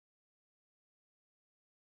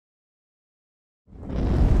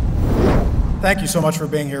Thank you so much for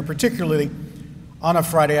being here, particularly on a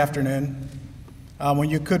Friday afternoon when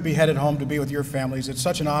you could be headed home to be with your families. It's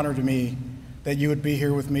such an honor to me that you would be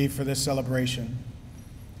here with me for this celebration.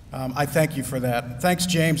 I thank you for that. Thanks,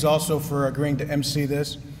 James, also for agreeing to MC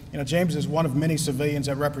this. You know, James is one of many civilians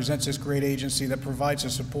that represents this great agency that provides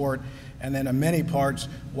the support, and then in many parts,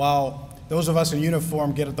 while those of us in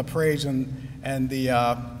uniform get the praise and the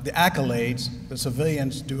accolades, the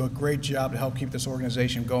civilians do a great job to help keep this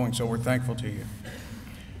organization going, so we're thankful to you.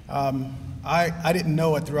 I didn't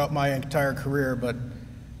know it throughout my entire career, but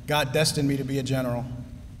God destined me to be a general.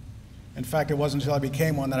 In fact, it wasn't until I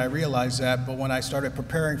became one that I realized that, but when I started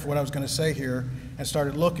preparing for what I was going to say here and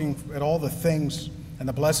started looking at all the things and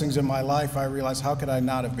the blessings in my life, I realized, how could I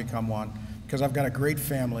not have become one? Because I've got a great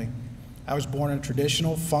family. I was born in a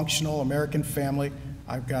traditional, functional American family.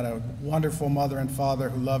 I've got a wonderful mother and father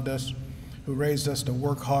who loved us, who raised us to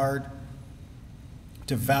work hard,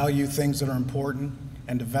 to value things that are important,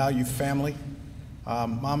 and to value family.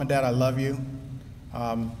 Mom and Dad, I love you.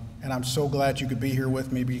 And I'm so glad you could be here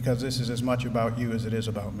with me, because this is as much about you as it is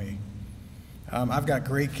about me. I've got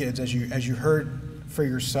great kids, as you heard for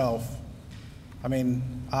yourself. I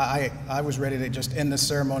mean, I was ready to just end the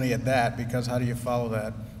ceremony at that, because how do you follow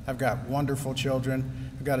that? I've got wonderful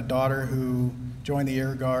children. I've got a daughter who joined the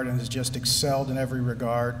Air Guard and has just excelled in every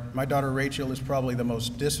regard. My daughter Rachel is probably the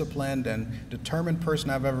most disciplined and determined person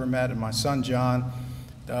I've ever met, and my son John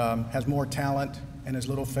has more talent in his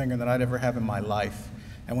little finger than I'd ever have in my life.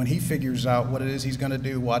 And when he figures out what it is he's going to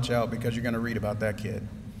do, watch out, because you're going to read about that kid.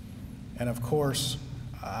 And of course,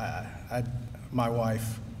 my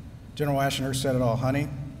wife, General Ashenhurst said it all, honey.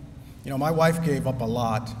 You know, my wife gave up a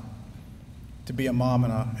lot to be a mom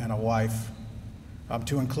and a wife,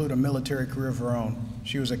 to include a military career of her own.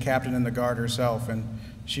 She was a captain in the Guard herself, and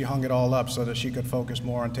she hung it all up so that she could focus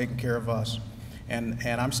more on taking care of us. And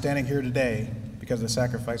I'm standing here today because of the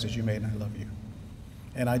sacrifices you made, and I love you.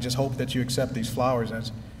 And I just hope that you accept these flowers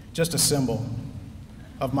as just a symbol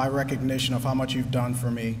of my recognition of how much you've done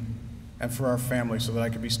for me and for our family, so that I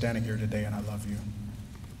could be standing here today, and I love you.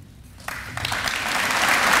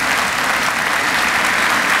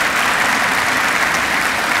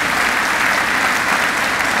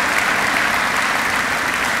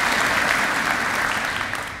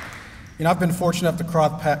 You know, I've been fortunate enough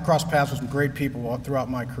to cross paths with some great people throughout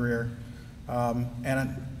my career.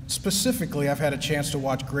 And specifically, I've had a chance to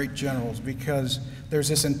watch great generals, because there's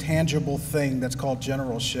this intangible thing that's called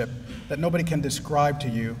generalship that nobody can describe to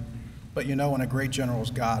you, but you know when a great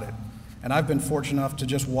general's got it. And I've been fortunate enough to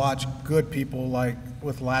just watch good people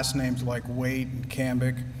with last names like Wade and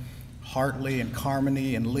Cambick, Hartley and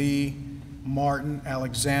Carmody and Lee, Martin,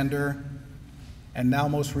 Alexander, and now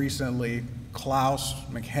most recently, Klaus,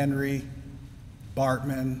 McHenry,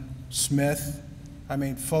 Bartman, Smith. I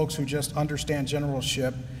mean, folks who just understand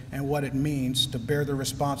generalship and what it means to bear the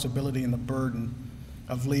responsibility and the burden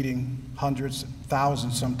of leading hundreds,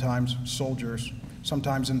 thousands sometimes, soldiers,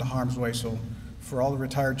 sometimes into harm's way. So for all the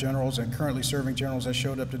retired generals and currently serving generals that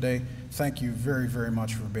showed up today, thank you very, very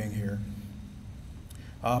much for being here.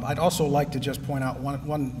 I'd also like to just point out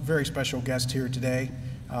one very special guest here today.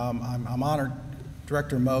 I'm honored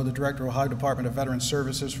Director Moe, the Director of Ohio Department of Veterans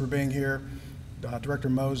Services, for being here. Director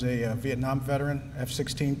Moe's a Vietnam veteran,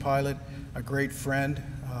 F-16 pilot, a great friend,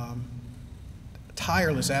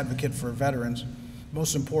 tireless advocate for veterans.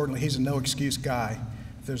 Most importantly, he's a no-excuse guy.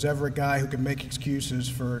 If there's ever a guy who can make excuses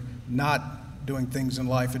for not doing things in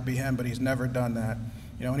life, it'd be him, but he's never done that.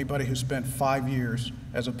 You know, anybody who spent 5 years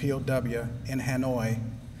as a POW in Hanoi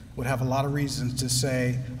would have a lot of reasons to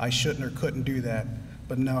say, I shouldn't or couldn't do that.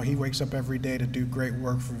 But no, he wakes up every day to do great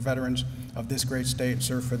work for veterans of this great state.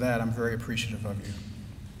 Sir, for that, I'm very appreciative of you.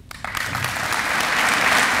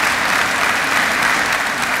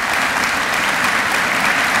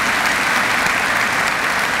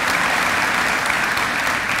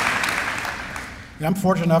 And I'm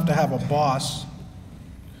fortunate enough to have a boss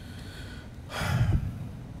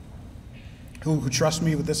who trusts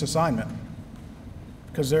me with this assignment,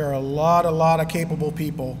 because there are a lot of capable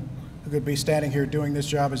people who could be standing here doing this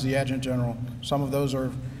job as the Adjutant General. Some of those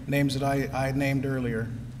are names that I named earlier.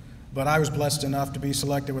 But I was blessed enough to be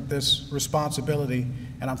selected with this responsibility,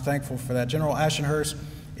 and I'm thankful for that. General Ashenhurst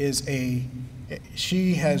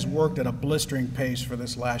she has worked at a blistering pace for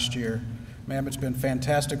this last year. Ma'am, it's been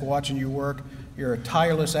fantastic watching you work. You're a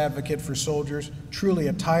tireless advocate for soldiers, truly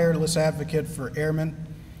a tireless advocate for airmen,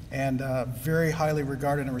 and very highly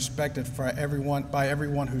regarded and respected by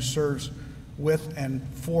everyone who serves with and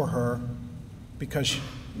for her, because,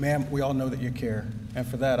 ma'am, we all know that you care, and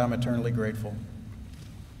for that I'm eternally grateful.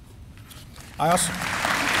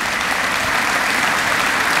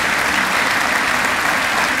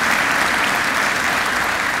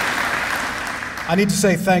 I need to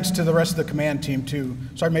say thanks to the rest of the command team too.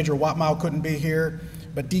 Sergeant Major Watmow couldn't be here,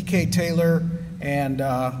 but D.K. Taylor and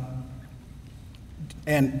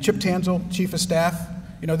Chip Tanzel, Chief of Staff,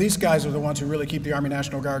 you know, these guys are the ones who really keep the Army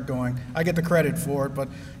National Guard going. I get the credit for it, but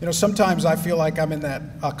you know, sometimes I feel like I'm in that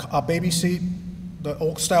a baby seat, the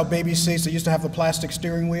old style baby seats that used to have the plastic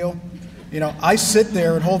steering wheel. You know, I sit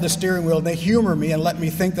there and hold the steering wheel and they humor me and let me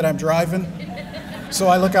think that I'm driving. So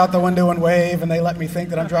I look out the window and wave and they let me think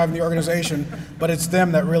that I'm driving the organization, but it's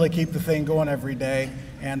them that really keep the thing going every day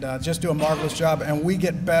and just do a marvelous job, and we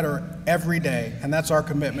get better every day, and that's our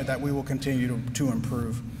commitment that we will continue to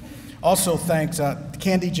improve. Also thanks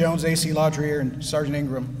Candy Jones, AC Laudrier, and Sergeant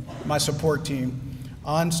Ingram, my support team,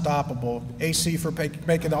 unstoppable. AC for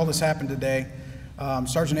making all this happen today.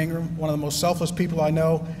 Sergeant Ingram, one of the most selfless people I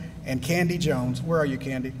know, and Candy Jones. Where are you,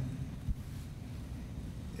 Candy?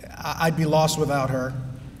 I'd be lost without her.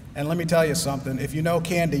 And let me tell you something, if you know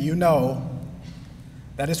Candy, you know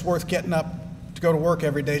that it's worth getting up to go to work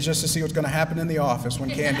every day just to see what's going to happen in the office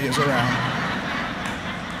when Candy is around.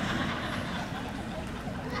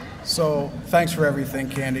 So thanks for everything,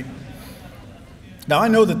 Candy. Now I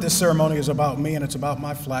know that this ceremony is about me and it's about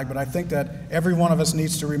my flag, but I think that every one of us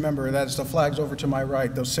needs to remember that it's the flags over to my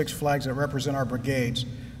right, those 6 flags that represent our brigades,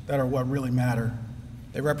 that are what really matter.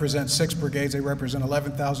 They represent 6 brigades, they represent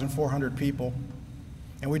 11,400 people.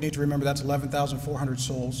 And we need to remember that's 11,400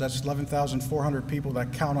 souls, that's 11,400 people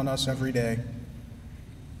that count on us every day.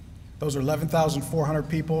 Those are 11,400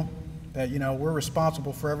 people that, you know, we're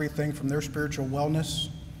responsible for everything from their spiritual wellness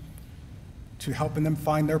to helping them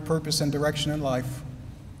find their purpose and direction in life.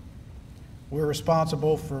 We're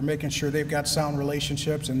responsible for making sure they've got sound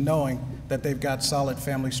relationships and knowing that they've got solid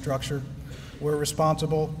family structure. We're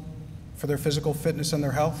responsible for their physical fitness and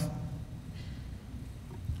their health.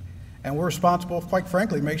 And we're responsible, quite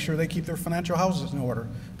frankly, make sure they keep their financial houses in order,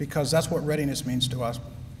 because that's what readiness means to us.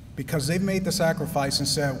 Because they've made the sacrifice and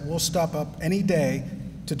said, we'll step up any day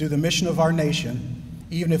to do the mission of our nation,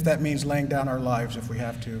 even if that means laying down our lives if we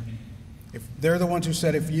have to. If they're the ones who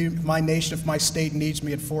said, if my state needs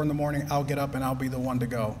me at 4 in the morning, I'll get up and I'll be the one to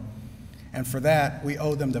go. And for that, we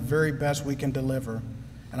owe them the very best we can deliver.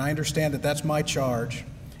 And I understand that that's my charge.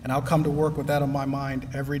 And I'll come to work with that on my mind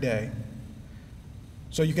every day.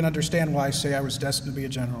 So you can understand why I say I was destined to be a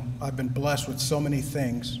general. I've been blessed with so many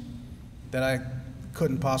things that I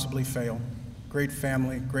couldn't possibly fail. Great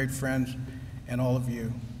family, great friends, and all of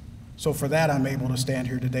you. So for that, I'm able to stand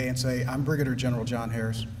here today and say, I'm Brigadier General John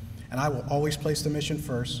Harris, and I will always place the mission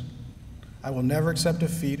first. I will never accept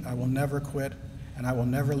defeat, I will never quit, and I will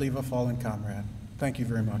never leave a fallen comrade. Thank you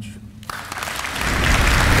very much.